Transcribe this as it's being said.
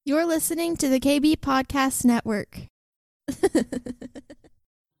You're listening to the KB Podcast Network.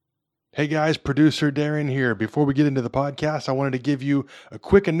 Hey guys, producer Darren here. Before we get into the podcast, I wanted to give you a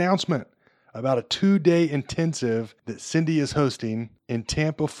quick announcement about a 2-day intensive that Cindy is hosting in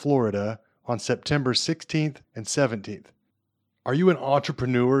Tampa, Florida on September 16th and 17th. Are you an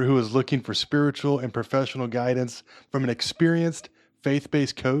entrepreneur who is looking for spiritual and professional guidance from an experienced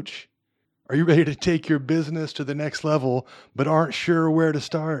faith-based coach? Are you ready to take your business to the next level but aren't sure where to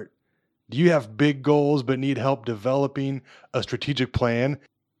start? Do you have big goals but need help developing a strategic plan?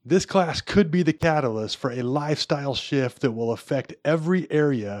 This class could be the catalyst for a lifestyle shift that will affect every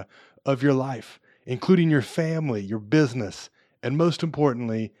area of your life, including your family, your business, and most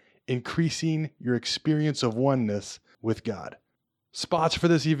importantly, increasing your experience of oneness with God. Spots for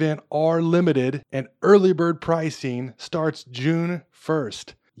this event are limited and early bird pricing starts June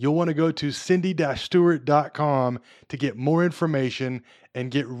 1st. You'll want to go to cindy-stewart.com to get more information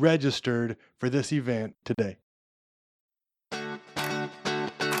and get registered for this event today.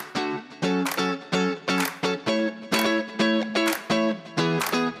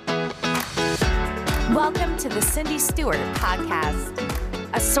 Welcome to the Cindy Stewart Podcast,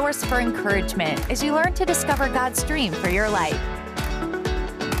 a source for encouragement as you learn to discover God's dream for your life.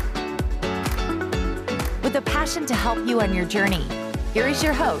 With a passion to help you on your journey, here is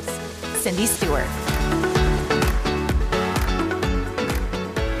your host, Cindy Stewart.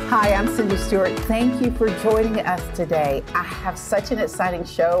 Hi, I'm Cindy Stewart. Thank you for joining us today. I have such an exciting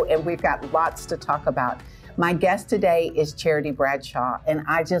show and we've got lots to talk about. My guest today is Charity Bradshaw, and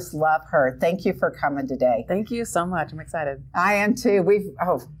I just love her. Thank you for coming today. Thank you so much. I'm excited. I am too.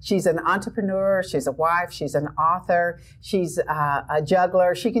 She's an entrepreneur. She's a wife. She's an author. She's a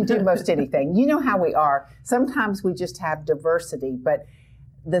juggler. She can do most anything. You know how we are. Sometimes we just have diversity, but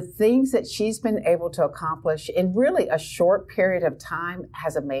the things that she's been able to accomplish in really a short period of time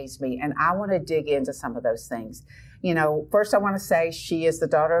has amazed me, and I want to dig into some of those things. You know, first I want to say she is the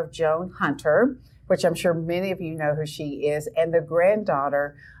daughter of Joan Hunter, which I'm sure many of you know who she is, and the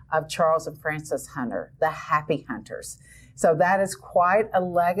granddaughter of Charles and Frances Hunter, the Happy Hunters. So that is quite a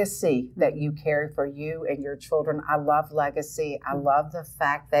legacy that you carry for you and your children. I love legacy. I love the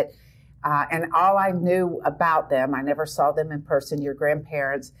fact that, and all I knew about them, I never saw them in person, your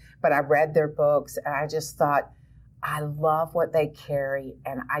grandparents, but I read their books, and I just thought, I love what they carry,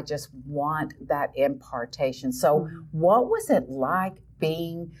 and I just want that impartation. So what was it like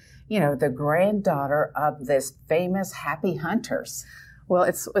being, you know, the granddaughter of this famous Happy Hunters? Well,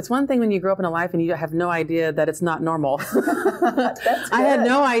 it's one thing when you grow up in a life and you have no idea that it's not normal. That's I had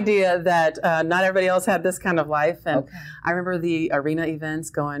no idea that not everybody else had this kind of life. And Okay. I remember the arena events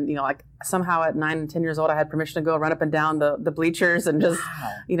going, you know, like somehow at 9 and 10 years old, I had permission to go run up and down the bleachers and just, Wow.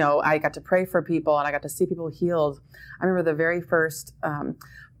 you know, I got to pray for people and I got to see people healed. I remember the very first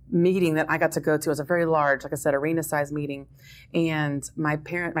meeting that I got to go to. It was a very large, like I said, arena-sized meeting. And my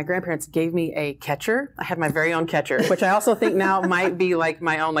grandparents gave me a catcher. I had my very own catcher, which I also think now might be like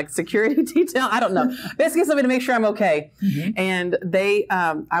my own like security detail. I don't know. Basically something to make sure I'm okay. Mm-hmm. And they,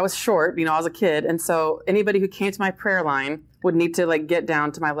 I was short, you know, I was a kid. And so anybody who came to my prayer line would need to like get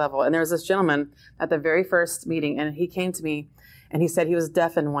down to my level. And there was this gentleman at the very first meeting, and he came to me and he said he was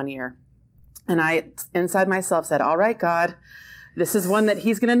deaf in one ear. And I, inside myself, said, all right, God, this is one that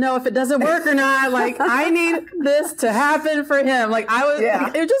he's going to know if it doesn't work or not. Like, I need this to happen for him. Like,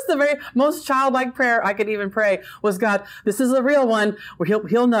 it was just the very most childlike prayer I could even pray was, God, this is a real one where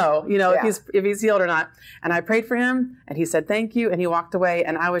he'll know, you know, if he's healed or not. And I prayed for him and he said, thank you. And he walked away.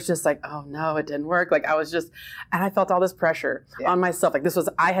 And I was just like, oh no, it didn't work. Like and I felt all this pressure on myself. Like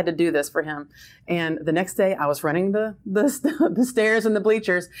I had to do this for him. And the next day I was running the stairs and the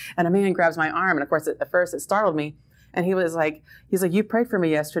bleachers, and a man grabs my arm. And of course, at first it startled me. And he's like, you prayed for me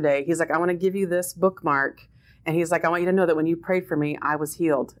yesterday. He's like, I want to give you this bookmark. And he's like, I want you to know that when you prayed for me, I was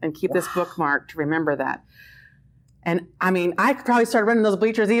healed, and keep this bookmark to remember that. And I mean, I probably started running those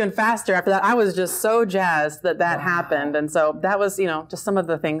bleachers even faster after that. I was just so jazzed that happened. And so that was, you know, just some of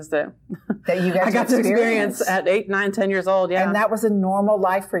the things that you guys I got to experience at 8, 9, 10 years old. Yeah. And that was a normal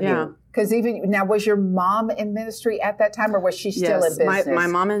life for Yeah. you. Because now, was your mom in ministry at that time, or was she still in business? My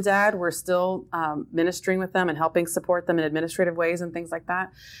mom and dad were still ministering with them and helping support them in administrative ways and things like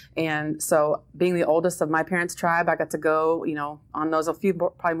that. And so being the oldest of my parents' tribe, I got to go, you know, on those, a few,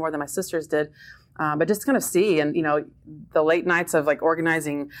 probably more than my sisters did. But just kind of see, and the late nights of like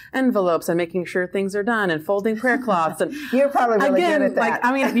organizing envelopes and making sure things are done and folding prayer cloths. And you're probably really good at that. Like,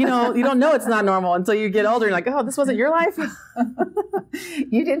 I mean, you don't know it's not normal until you get older. You're like, oh, this wasn't your life.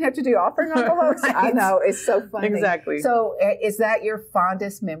 You didn't have to do offering envelopes. Right. I know, it's so funny. Exactly. So is that your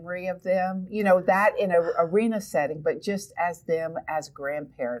fondest memory of them? That in an arena setting, but just as them as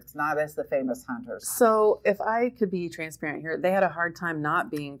grandparents, not as the famous Hunters. So if I could be transparent here, they had a hard time not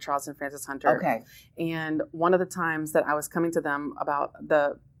being Charles and Frances Hunter. Okay. And one of the times that I was coming to them about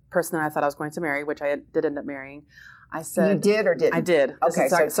the person that I thought I was going to marry, which I did end up marrying, I said... You did or didn't? I did. Okay,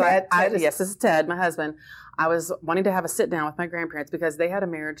 Yes, this is Ted, my husband. I was wanting to have a sit down with my grandparents because they had a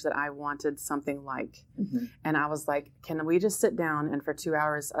marriage that I wanted something like. Mm-hmm. And I was like, can we just sit down and for 2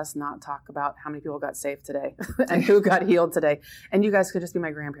 hours us not talk about how many people got saved today and who got healed today? And you guys could just be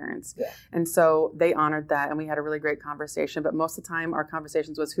my grandparents. Yeah. And so they honored that, and we had a really great conversation. But most of the time our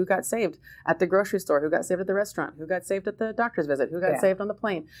conversations was who got saved at the grocery store, who got saved at the restaurant, who got saved at the doctor's visit, who got saved on the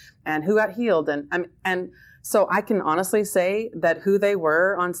plane, and who got healed. And so I can honestly say that who they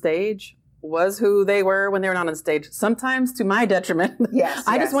were on stage was who they were when they were not on stage, sometimes to my detriment. Yes,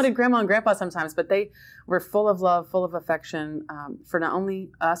 I just wanted grandma and grandpa sometimes, but they were full of love, full of affection for not only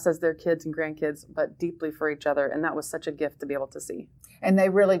us as their kids and grandkids, but deeply for each other. And that was such a gift to be able to see. And they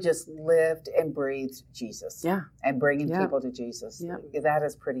really just lived and breathed Jesus. Yeah. And bringing people to Jesus. Yeah. That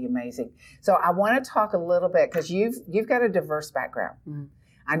is pretty amazing. So I want to talk a little bit, because you've got a diverse background. Mm-hmm.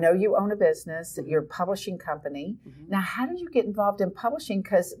 I know you own a business, you're a publishing company. Mm-hmm. Now, how did you get involved in publishing?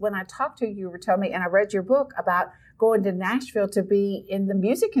 Because when I talked to you, you were telling me, and I read your book about going to Nashville to be in the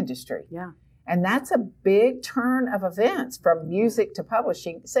music industry. Yeah. And that's a big turn of events from music to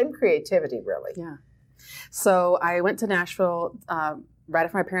publishing. Same creativity, really. Yeah. So I went to Nashville right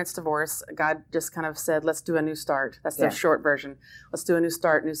after my parents' divorce. God just kind of said, let's do a new start. That's the short version. Let's do a new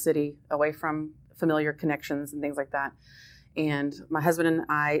start, new city, away from familiar connections and things like that. And my husband and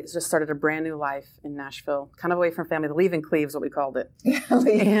I just started a brand new life in Nashville, kind of away from family. The Leaving Cleve is what we called it.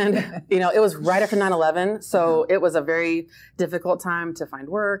 And, it was right after 9/11. So it was a very difficult time to find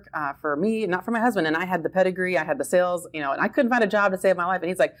work for me, not for my husband. And I had the pedigree, I had the sales, and I couldn't find a job to save my life. And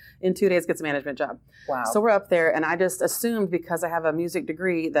he's like, in 2 days, gets a management job. Wow. So we're up there. And I just assumed, because I have a music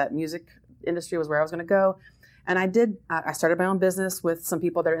degree, that music industry was where I was going to go. And I started my own business with some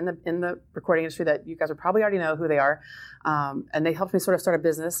people that are in the recording industry that you guys would probably already know who they are. And they helped me sort of start a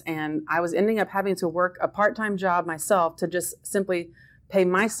business. And I was ending up having to work a part-time job myself to just simply pay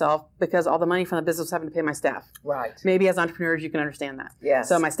myself, because all the money from the business was having to pay my staff. Right. Maybe as entrepreneurs, you can understand that. Yes.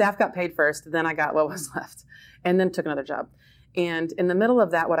 So my staff got paid first, then I got what was left, and then took another job. And in the middle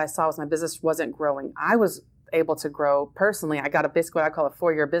of that, what I saw was my business wasn't growing. I was able to grow personally. I got basically what I call a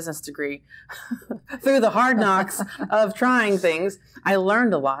 4-year business degree through the hard knocks of trying things. I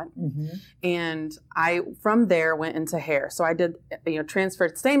learned a lot. Mm-hmm. And I, from there, went into hair. So I did,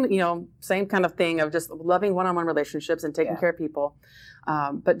 transferred, same kind of thing of just loving one-on-one relationships and taking care of people.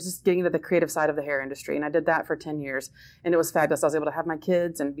 But just getting into the creative side of the hair industry. And I did that for 10 years. And it was fabulous. I was able to have my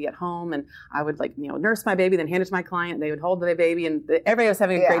kids and be at home. And I would nurse my baby, then hand it to my client. They would hold the baby, and everybody was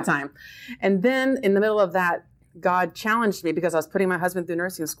having a great time. And then in the middle of that, God challenged me, because I was putting my husband through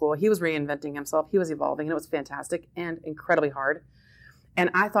nursing school. He was reinventing himself. He was evolving, and it was fantastic and incredibly hard. And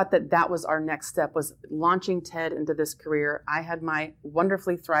I thought that was our next step, was launching Ted into this career. I had my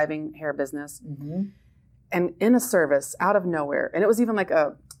wonderfully thriving hair business. Mm-hmm. And in a service, out of nowhere, and it was even like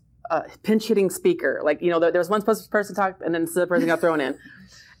a pinch-hitting speaker. There was one person talk, and then the person got thrown in.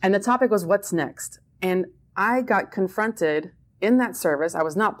 And the topic was, what's next? And I got confronted in that service. I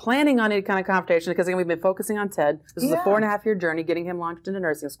was not planning on any kind of confrontation, because again, we've been focusing on Ted. This was a 4.5-year journey, getting him launched into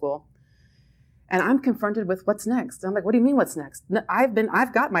nursing school. And I'm confronted with what's next. And I'm like, what do you mean what's next?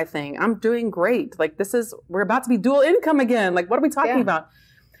 I've got my thing. I'm doing great. We're about to be dual income again. What are we talking about?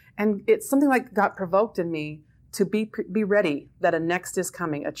 And it's something got provoked in me to be ready that a next is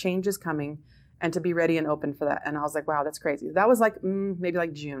coming, a change is coming, and to be ready and open for that. And I was like, wow, that's crazy. That was maybe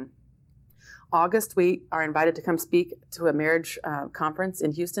June. August, we are invited to come speak to a marriage conference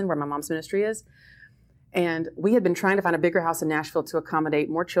in Houston, where my mom's ministry is. And we had been trying to find a bigger house in Nashville to accommodate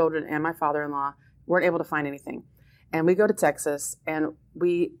more children and my father-in-law. Weren't able to find anything. And we go to Texas, and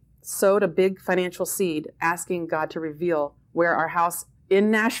we sowed a big financial seed, asking God to reveal where our house in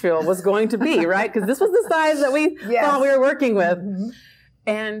Nashville was going to be, right? Because this was the size that we thought we were working with. Mm-hmm.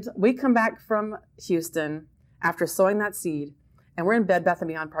 And we come back from Houston after sowing that seed, and we're in Bed Bath &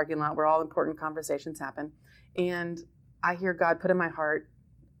 Beyond parking lot where all important conversations happen. And I hear God put in my heart,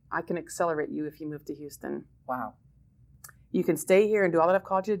 I can accelerate you if you move to Houston. Wow. You can stay here and do all that I've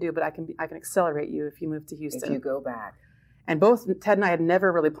called you to do, but I can accelerate you if you move to Houston. If you go back. And both Ted and I had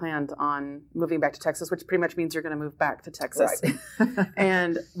never really planned on moving back to Texas, which pretty much means you're going to move back to Texas. Right.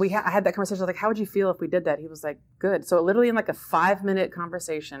 And I had that conversation. I was like, how would you feel if we did that? He was like, good. So literally in like a 5-minute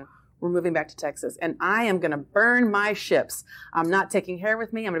conversation, we're moving back to Texas. And I am going to burn my ships. I'm not taking hair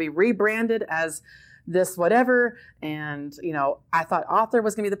with me. I'm going to be rebranded as this whatever. And, I thought author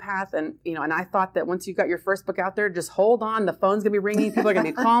was going to be the path. And, and I thought that once you got your first book out there, just hold on. The phone's going to be ringing. People are going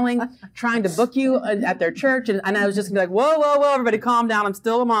to be calling, trying to book you at their church. And I was just going to be like, whoa, everybody calm down. I'm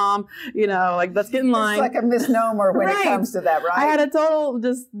still a mom. Let's get in line. It's like a misnomer when it comes to that, right? I had a total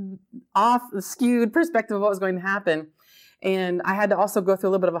just skewed perspective of what was going to happen. And I had to also go through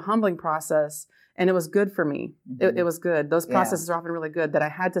a little bit of a humbling process. And it was good for me. Mm-hmm. It was good. Those processes are often really good, that I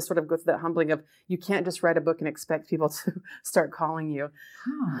had to sort of go through that humbling of, you can't just write a book and expect people to start calling you.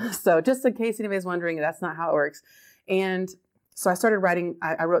 Huh. So just in case anybody's wondering, that's not how it works. And so I started writing.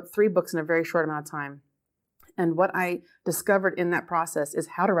 I wrote 3 books in a very short amount of time. And what I discovered in that process is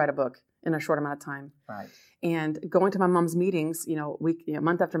how to write a book in a short amount of time. Right. And going to my mom's meetings,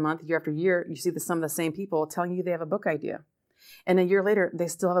 month after month, year after year, you see some of the same people telling you they have a book idea. And a year later, they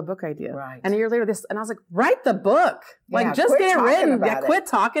still have a book idea. Right. And a year later, and I was like, write the book. Just get it written. Quit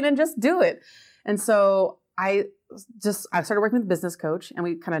talking and just do it. And so I started working with a business coach, and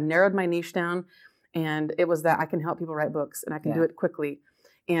we kind of narrowed my niche down. And it was that I can help people write books, and I can do it quickly.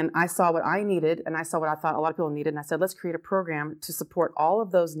 And I saw what I needed, and I saw what I thought a lot of people needed. And I said, let's create a program to support all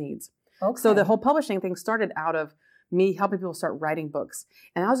of those needs. Okay. So the whole publishing thing started out of me helping people start writing books.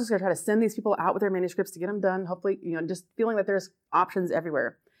 And I was just going to try to send these people out with their manuscripts to get them done. Hopefully, just feeling that there's options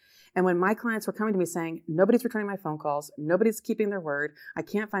everywhere. And when my clients were coming to me saying, nobody's returning my phone calls, nobody's keeping their word, I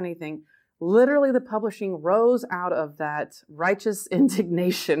can't find anything, literally the publishing rose out of that righteous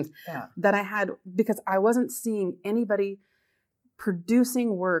indignation that I had, because I wasn't seeing anybody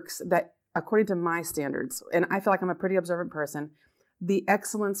producing works that, according to my standards, and I feel like I'm a pretty observant person, the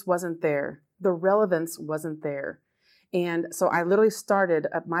excellence wasn't there. The relevance wasn't there. And so I literally started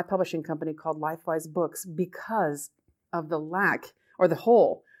my publishing company called LifeWise Books because of the lack, or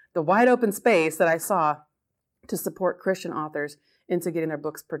the wide open space that I saw to support Christian authors into getting their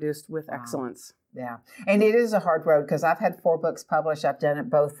books produced with excellence. Yeah. And it is a hard road, because I've had 4 books published. I've done it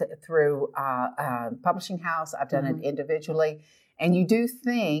both through publishing house. I've done it individually. And you do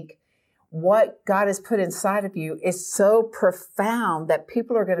think what God has put inside of you is so profound that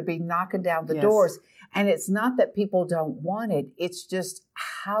people are going to be knocking down the doors. And it's not that people don't want it. It's just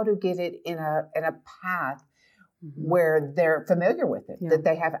how to get it in a path where they're familiar with it, that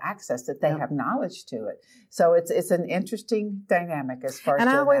they have access, that they have knowledge to it. So it's an interesting dynamic as far as. And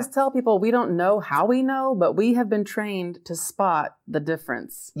I always tell people, we don't know how we know, but we have been trained to spot the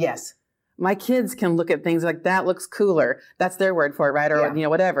difference. Yes. My kids can look at things like, that looks cooler. That's their word for it, right? Or,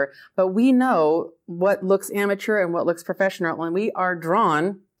 whatever. But we know what looks amateur and what looks professional, and we are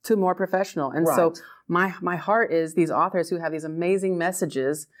drawn to more professional. And so my heart is these authors who have these amazing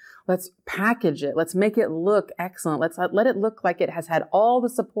messages. Let's package it. Let's make it look excellent. Let's let it look like it has had all the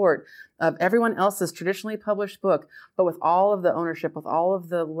support of everyone else's traditionally published book, but with all of the ownership, with all of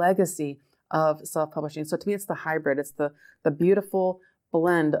the legacy of self-publishing. So to me, it's the hybrid. It's the beautiful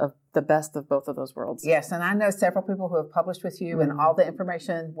blend of the best of both of those worlds. Yes, and I know several people who have published with you, and all the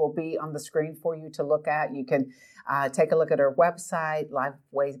information will be on the screen for you to look at. You can take a look at our website,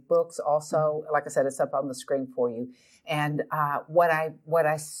 LifeWise Books. Also, like I said, it's up on the screen for you. And what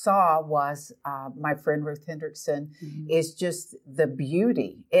I saw was my friend Ruth Hendrickson is just the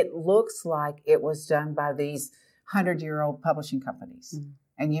beauty. It looks like it was done by these 100-year-old publishing companies.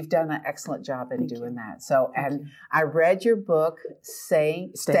 And you've done an excellent job in doing that. So, I read your book,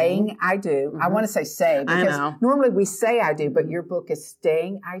 Staying I Do. I want to say Say, because normally we say I do, but your book is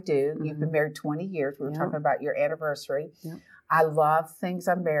Staying I Do. You've been married 20 years. We were talking about your anniversary. I love things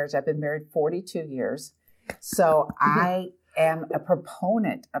on marriage. I've been married 42 years. So I am a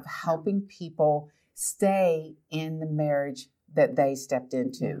proponent of helping people stay in the marriage that they stepped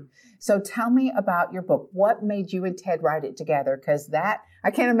into. So tell me about your book. What made you and Ted write it together? Because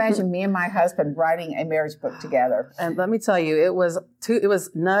I can't imagine me and my husband writing a marriage book together. And let me tell you, it was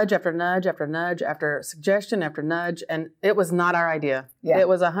nudge after nudge after nudge after suggestion after nudge, and it was not our idea. It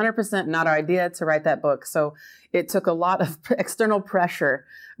was 100% not our idea to write that book. So it took a lot of external pressure,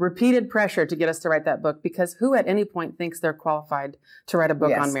 repeated pressure, to get us to write that book, because who at any point thinks they're qualified to write a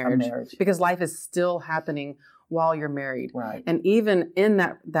book on marriage? Because life is still happening while you're married. Right. And even in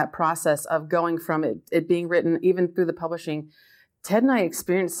that process of going from it being written, even through the publishing, Ted and I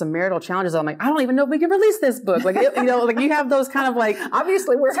experienced some marital challenges. I'm like, I don't even know if we can release this book. Like, you have those kind of like,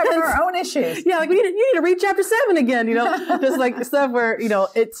 obviously we're having our own issues. Yeah. Like you need to read chapter 7 again, just like stuff where,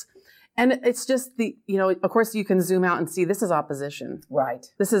 And it's just of course you can zoom out and see this is opposition. Right.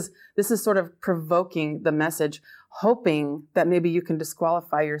 This is sort of provoking the message, hoping that maybe you can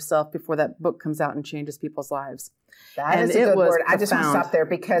disqualify yourself before that book comes out and changes people's lives. That is a good word. I just want to stop there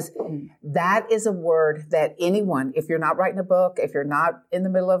because that is a word that anyone, if you're not writing a book, if you're not in the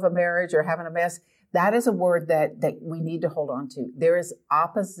middle of a marriage or having a mess, that is a word that we need to hold on to. There is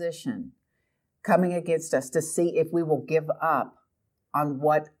opposition coming against us to see if we will give up on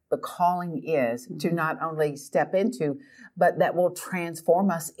what the calling is to not only step into, but that will transform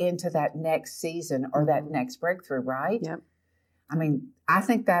us into that next season or that next breakthrough, right? Yep. I mean, I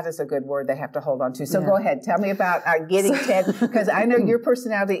think that is a good word they have to hold on to. So go ahead. Tell me about getting Ted, because I know your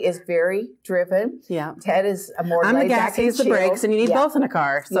personality is very driven. Yeah. Ted is a more I'm the laid gas, back and he's the chill. brakes, and you need both in a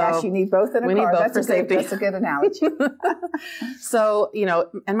car. So yes, you need both in a car. We need both that's for safety. That's a good analogy. So,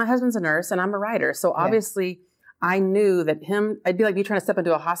 and my husband's a nurse and I'm a writer. So obviously I knew that I'd be like me trying to step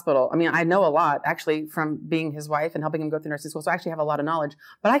into a hospital. I mean, I know a lot actually from being his wife and helping him go through nursing school. So I actually have a lot of knowledge,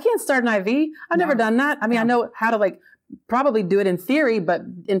 but I can't start an IV. I've never done that. I mean, I know how to probably do it in theory, but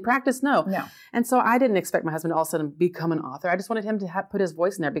in practice, no. And so I didn't expect my husband to all of a sudden become an author. I just wanted him to put his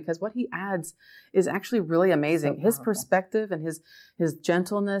voice in there because what he adds is actually really amazing. His perspective and his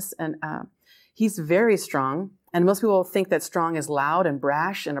gentleness, and he's very strong. And most people think that strong is loud and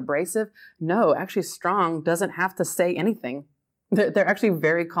brash and abrasive. No, actually strong doesn't have to say anything. They're actually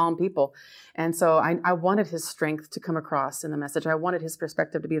very calm people. And so I wanted his strength to come across in the message. I wanted his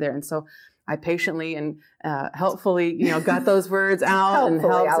perspective to be there. And so I patiently and helpfully, got those words out and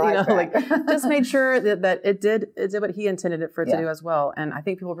helped, just made sure that it did what he intended it for it to do as well. And I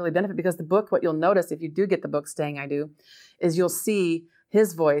think people really benefit because the book, what you'll notice if you do get the book Staying I Do, is you'll see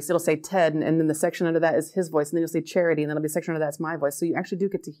his voice. It'll say Ted, and then the section under that is his voice, and then you'll see Charity, and then there'll be a section under that's my voice. So you actually do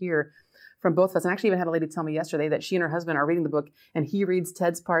get to hear from both of us. And I actually even had a lady tell me yesterday that she and her husband are reading the book, and he reads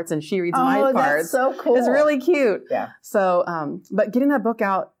Ted's parts and she reads my parts. Oh, that's so cool. It's really cute. Yeah. So, but getting that book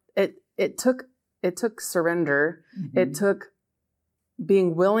out, it took surrender. Mm-hmm. It took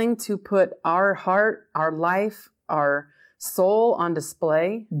being willing to put our heart, our life, our soul on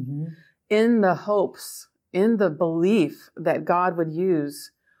display in the hopes, in the belief that God would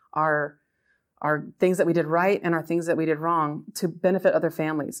use our things that we did right and our things that we did wrong to benefit other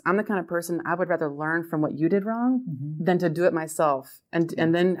families. I'm the kind of person, I would rather learn from what you did wrong than to do it myself and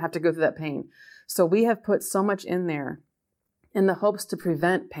then have to go through that pain. So we have put so much in there in the hopes to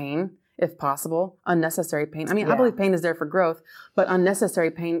prevent pain, if possible, unnecessary pain. I mean, I believe pain is there for growth, but unnecessary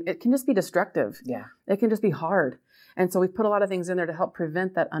pain, it can just be destructive. Yeah. It can just be hard. And so we've put a lot of things in there to help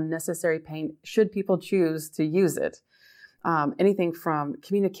prevent that unnecessary pain should people choose to use it. Anything from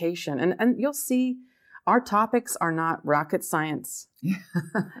communication. And you'll see our topics are not rocket science.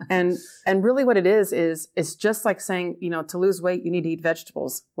 and really what it is it's just like saying, to lose weight, you need to eat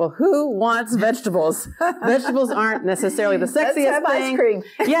vegetables. Well, who wants vegetables? Vegetables aren't necessarily the sexiest thing. Let's have ice cream.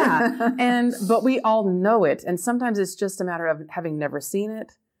 Yeah. But we all know it. And sometimes it's just a matter of having never seen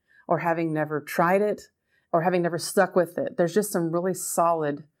it or having never tried it or having never stuck with it. There's just some really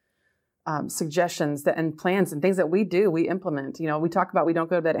solid suggestions and plans and things that we implement. We talk about we don't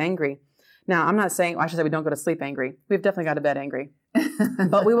go to bed angry. Now, I'm not saying, I should say we don't go to sleep angry. We've definitely got to bed angry.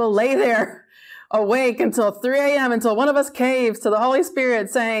 But we will lay there awake until 3 a.m. until one of us caves to the Holy Spirit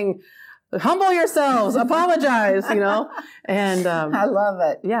saying, humble yourselves, apologize, And I love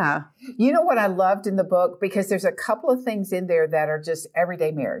it. Yeah. You know what I loved in the book? Because there's a couple of things in there that are just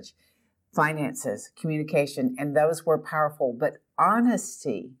everyday marriage. Finances, communication, and those were powerful. But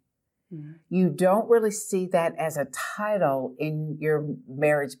honesty, you don't really see that as a title in your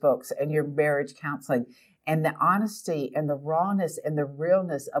marriage books and your marriage counseling. And the honesty and the rawness and the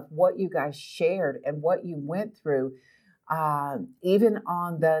realness of what you guys shared and what you went through, even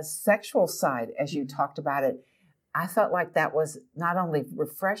on the sexual side, as you talked about it, I felt like that was not only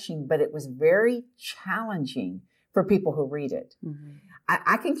refreshing, but it was very challenging for people who read it.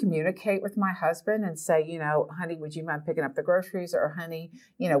 I can communicate with my husband and say, honey, would you mind picking up the groceries? Or honey,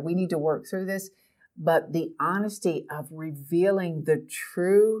 we need to work through this. But the honesty of revealing the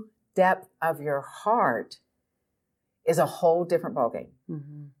true depth of your heart is a whole different ballgame.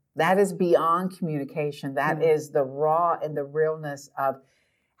 That is beyond communication. That is the raw and the realness of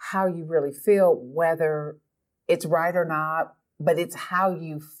how you really feel, whether it's right or not, but it's how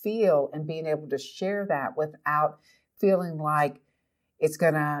you feel and being able to share that without feeling like it's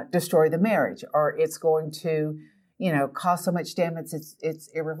going to destroy the marriage or it's going to, cause so much damage, it's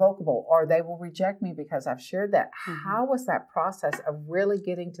irrevocable, or they will reject me because I've shared that. How was that process of really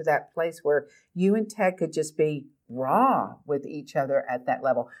getting to that place where you and Ted could just be raw with each other at that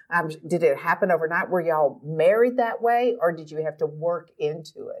level? Did it happen overnight? Were y'all married that way, or did you have to work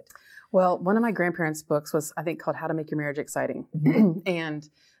into it? Well, one of my grandparents' books was, I think, called How to Make Your Marriage Exciting. And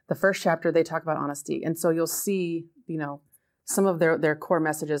the first chapter, they talk about honesty. And so you'll see, some of their core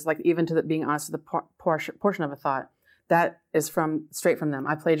messages, like even to being honest with the portion of a thought, that is straight from them.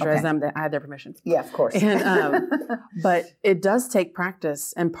 I plagiarized them. I had their permission. Yeah, of course. And, but it does take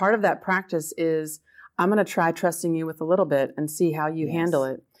practice. And part of that practice is, I'm going to try trusting you with a little bit and see how you handle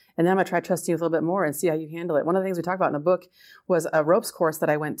it. And then I'm going to try trusting you with a little bit more and see how you handle it. One of the things we talk about in the book was a ropes course that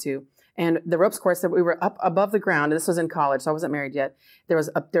I went to. And the ropes course, that we were up above the ground. And this was in college, so I wasn't married yet. There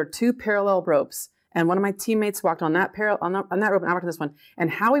were 2 parallel ropes. And one of my teammates walked on that rope, and I walked on this one.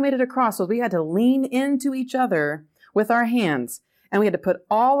 And how we made it across was we had to lean into each other with our hands. And we had to put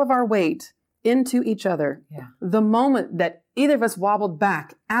all of our weight into each other. Yeah. The moment that either of us wobbled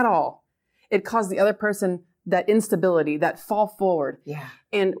back at all, it caused the other person that instability, that fall forward. Yeah.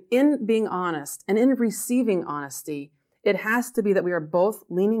 And in being honest and in receiving honesty, it has to be that we are both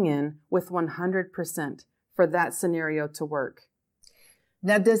leaning in with 100% for that scenario to work.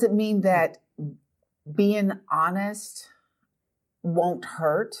 Now, does it mean that being honest won't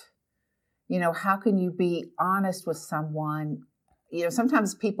hurt? How can you be honest with someone?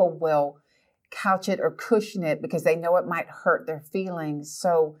 Sometimes people will couch it or cushion it because they know it might hurt their feelings.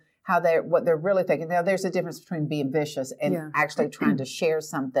 So what they're really thinking. Now, there's a difference between being vicious and actually trying to share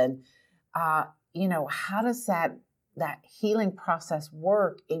something. How does that healing process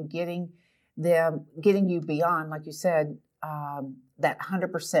work in getting you beyond, like you said, that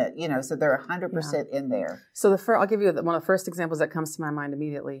 100%, so they're 100% in there. So I'll give you one of the first examples that comes to my mind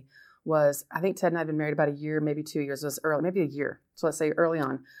immediately was, I think Ted and I had been married about a year, maybe 2 years. It was early, maybe a year. So let's say early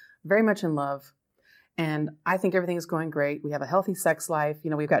on, very much in love. And I think everything is going great. We have a healthy sex life.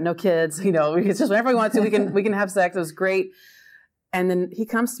 We've got no kids. It's just whenever we want to, we can have sex. It was great. And then he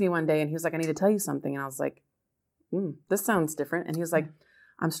comes to me one day and he was like, I need to tell you something. And I was like, this sounds different. And he was like,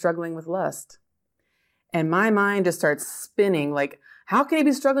 I'm struggling with lust. And my mind just starts spinning like, how can he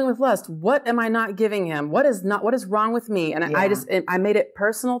be struggling with lust? What am I not giving him? What is wrong with me? And I made it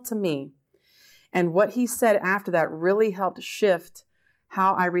personal to me. And what he said after that really helped shift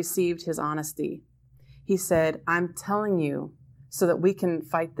how I received his honesty. He said, I'm telling you so that we can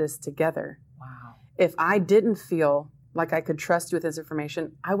fight this together. Wow. If I didn't feel like I could trust you with this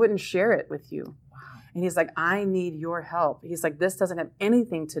information, I wouldn't share it with you. Wow. And he's like, I need your help. He's like, this doesn't have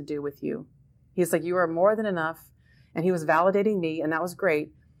anything to do with you. He's like, you are more than enough. And he was validating me, and that was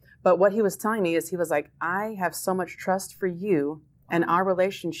great. But what he was telling me is, he was like, I have so much trust for you and our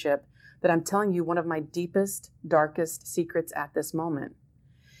relationship that I'm telling you one of my deepest, darkest secrets at this moment.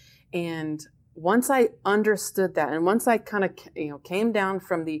 And once I understood that, and once I kind of came down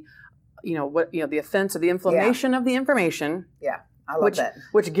from the the offense or the inflammation of the information. Yeah, I love that.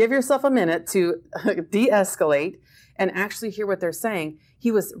 Which give yourself a minute to de-escalate and actually hear what they're saying.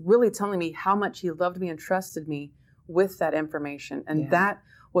 He was really telling me how much he loved me and trusted me with that information. And that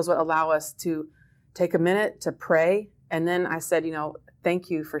was what allowed us to take a minute to pray. And then I said, thank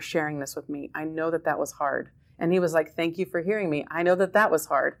you for sharing this with me. I know that was hard. And he was like, thank you for hearing me. I know that was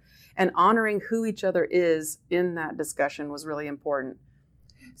hard. And honoring who each other is in that discussion was really important.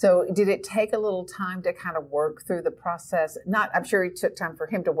 So did it take a little time to kind of work through the process? I'm sure it took time for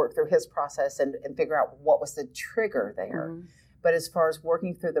him to work through his process and figure out what was the trigger there. Mm-hmm. But as far as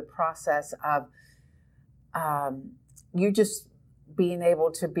working through the process of you just being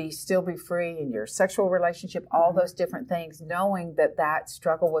able to still be free in your sexual relationship, all those different things, knowing that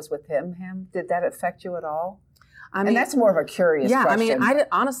struggle was with him, did that affect you at all? I mean, and that's more of a curious question. I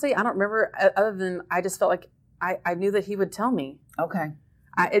honestly, I don't remember, other than I just felt like I knew that he would tell me. Okay.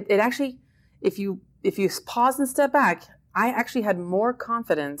 It actually, if you pause and step back, I actually had more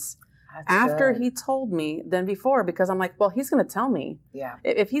confidence after he told me than before, because I'm like, well, he's going to tell me. Yeah.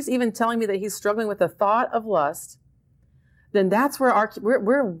 If he's even telling me that he's struggling with the thought of lust, then that's where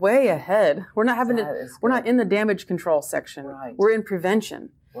we're way ahead. We're not we're not in the damage control section. Right. We're in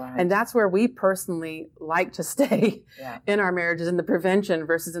prevention. Right. And that's where we personally like to stay in our marriages, in the prevention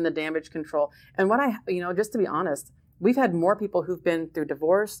versus in the damage control. And just to be honest, we've had more people who've been through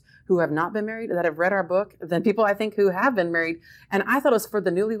divorce, who have not been married, that have read our book, than people I think who have been married. And I thought it was for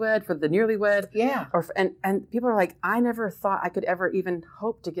the newlywed, for the nearly wed. Yeah. And people are like, I never thought I could ever even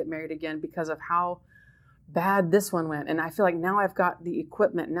hope to get married again because of how bad this one went. And I feel like now I've got the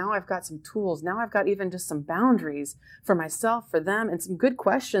equipment. Now I've got some tools. Now I've got even just some boundaries for myself, for them, and some good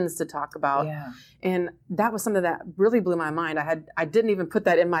questions to talk about. Yeah. And that was something that really blew my mind. I didn't even put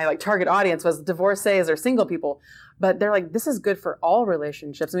that in my like target audience was divorcees or single people, but they're like, this is good for all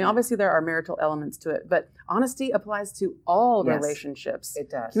relationships. I mean, obviously there are marital elements to it, but honesty applies to all relationships. It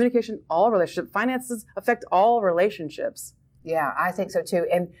does. Communication, all relationships. Finances affect all relationships. Yeah, I think so too.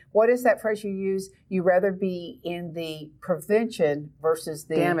 And what is that phrase you use? You rather be in the prevention versus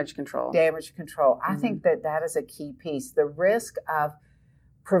the damage control. Damage control. I think that is a key piece. The risk of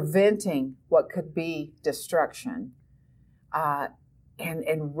preventing what could be destruction,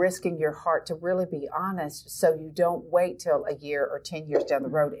 and risking your heart to really be honest, so you don't wait till a year or 10 years down the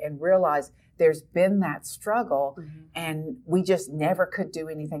road and realize there's been that struggle and we just never could do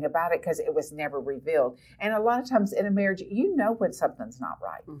anything about it because it was never revealed. And a lot of times in a marriage, you know when something's not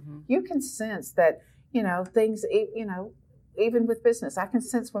right. You can sense that, things, even with business, I can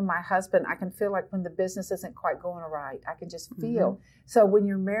sense when my husband, I can feel like when the business isn't quite going right. I can just feel. So when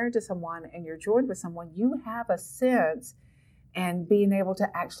you're married to someone and you're joined with someone, you have a sense and being able to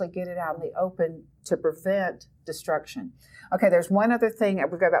actually get it out in the open to prevent destruction. Okay, there's one other thing.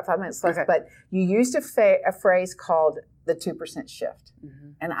 We've got about 5 minutes left, but you used a phrase called the 2% shift.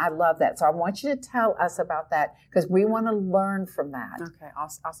 And I love that. So I want you to tell us about that because we want to learn from that. Okay,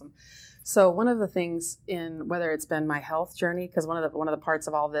 awesome. So one of the things in whether it's been my health journey, because one of the parts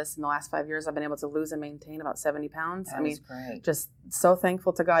of all this in the last 5 years, I've been able to lose and maintain about 70 pounds. That is great. Just so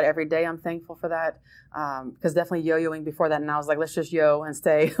thankful to God every day. I'm thankful for that because definitely yo-yoing before that, and I was like, let's just yo and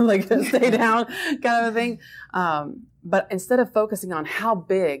stay stay down kind of a thing. But instead of focusing on how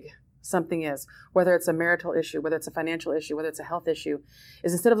big something is, whether it's a marital issue, whether it's a financial issue, whether it's a health issue,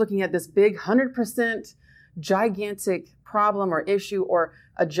 is instead of looking at this big 100% gigantic problem or issue or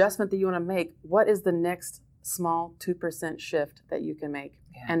adjustment that you want to make, what is the next small 2% shift that you can make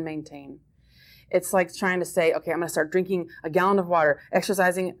and maintain? It's like trying to say, okay, I'm going to start drinking a gallon of water,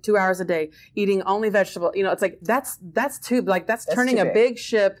 exercising 2 hours a day, eating only vegetable. It's like that's turning a big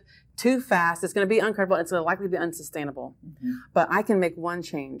ship too fast. It's going to be uncomfortable. It's going to likely be unsustainable. But I can make one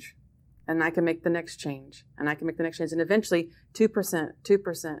change. And I can make the next change, and I can make the next change. And eventually, 2%,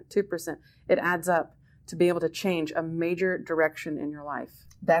 2%. It adds up to be able to change a major direction in your life.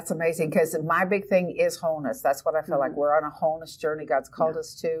 That's amazing because my big thing is wholeness. That's what I feel like. We're on a wholeness journey God's called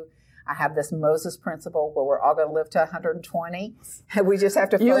us to. I have this Moses principle where we're all going to live to 120. We just have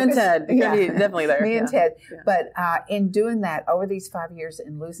to focus. You and Ted. Definitely there. Me and Ted. Yeah. But in doing that, over these 5 years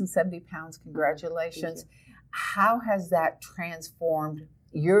and losing 70 pounds, congratulations. How has that transformed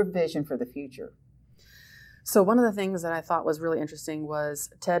your vision for the future? So one of the things that I thought was really interesting was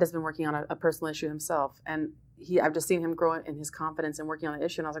Ted has been working on a personal issue himself, and I've just seen him grow in his confidence and working on the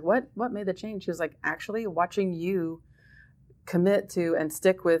issue. And I was like, what made the change? He was like, actually watching you commit to and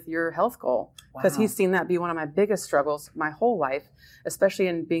stick with your health goal, because he's seen that be one of my biggest struggles my whole life, especially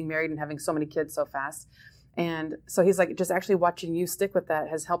in being married and having so many kids so fast. And so he's like, just actually watching you stick with that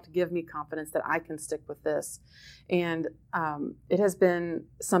has helped give me confidence that I can stick with this. And it has been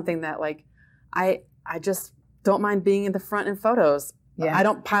something that like, I just don't mind being in the front in photos. Yeah. I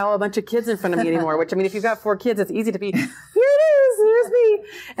don't pile a bunch of kids in front of me anymore, which I mean, if you've got 4 kids, it's easy to be, here it is, here's me.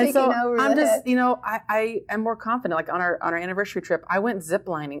 And so I'm just, I am more confident. Like on our anniversary trip, I went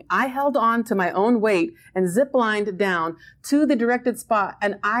ziplining. I held on to my own weight and ziplined down to the directed spot.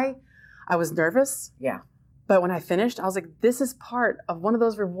 And I was nervous. Yeah. But when I finished, I was like, this is part of one of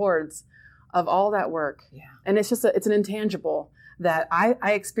those rewards of all that work. Yeah. And it's just, it's an intangible that I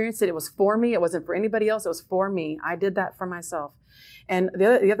experienced it. It was for me. It wasn't for anybody else. It was for me. I did that for myself. And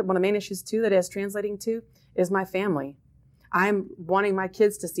the other one of the main issues too that it's translating to is my family. I'm wanting my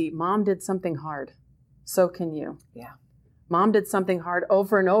kids to see, Mom did something hard. So can you. Yeah. Mom did something hard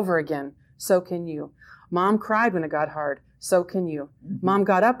over and over again. So can you. Mom cried when it got hard. So can you. Mom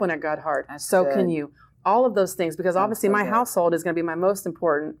got up when it got hard. That's so good. Can you. All of those things, because obviously my household is going to be my most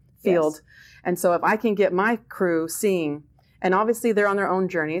important field. Yes. And so if I can get my crew seeing, and obviously they're on their own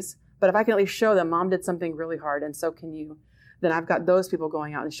journeys, but if I can at least show them Mom did something really hard and so can you, then I've got those people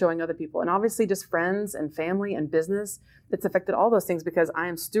going out and showing other people. And obviously just friends and family and business, it's affected all those things because I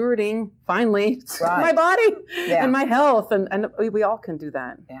am stewarding, finally, my body and my health. And we all can do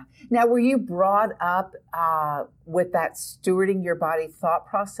that. Yeah. Now, were you brought up with that stewarding your body thought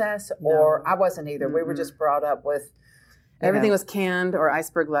process? No. Or I wasn't either. We were just brought up with everything was canned or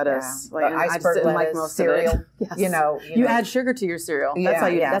iceberg lettuce. Yeah. Like, iceberg lettuce, like most cereal. Yes. You add sugar to your cereal.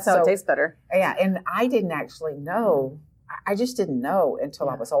 That's how it tastes better. Yeah, and I didn't actually know. I just didn't know until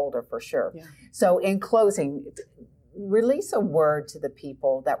I was older, for sure. Yeah. So in closing, release a word to the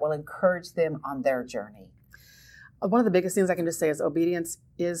people that will encourage them on their journey. One of the biggest things I can just say is obedience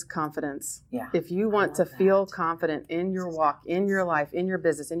is confidence. Yeah, if you want to feel confident in your walk, in your life, in your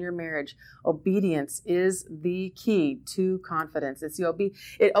business, in your marriage, obedience is the key to confidence.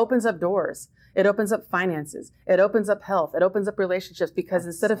 It opens up doors. It opens up finances. It opens up health. It opens up relationships because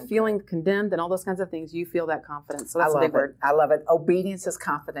instead of feeling condemned and all those kinds of things, you feel that confidence. So that's a big word. I love it. Obedience is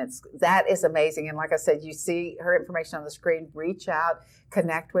confidence. That is amazing. And like I said, you see her information on the screen. Reach out,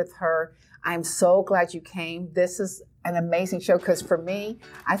 connect with her. I'm so glad you came. This is an amazing show because for me,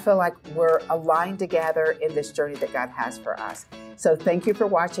 I feel like we're aligned together in this journey that God has for us. So thank you for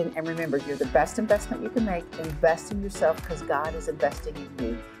watching. And remember, you're the best investment you can make. Invest in yourself because God is investing in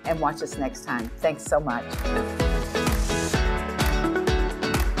you. And watch us next time. Thanks so much.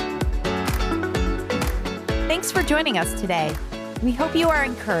 Thanks for joining us today. We hope you are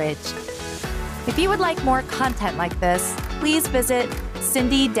encouraged. If you would like more content like this, please visit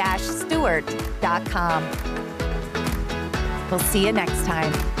cindy-stewart.com. We'll see you next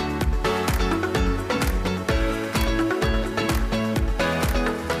time.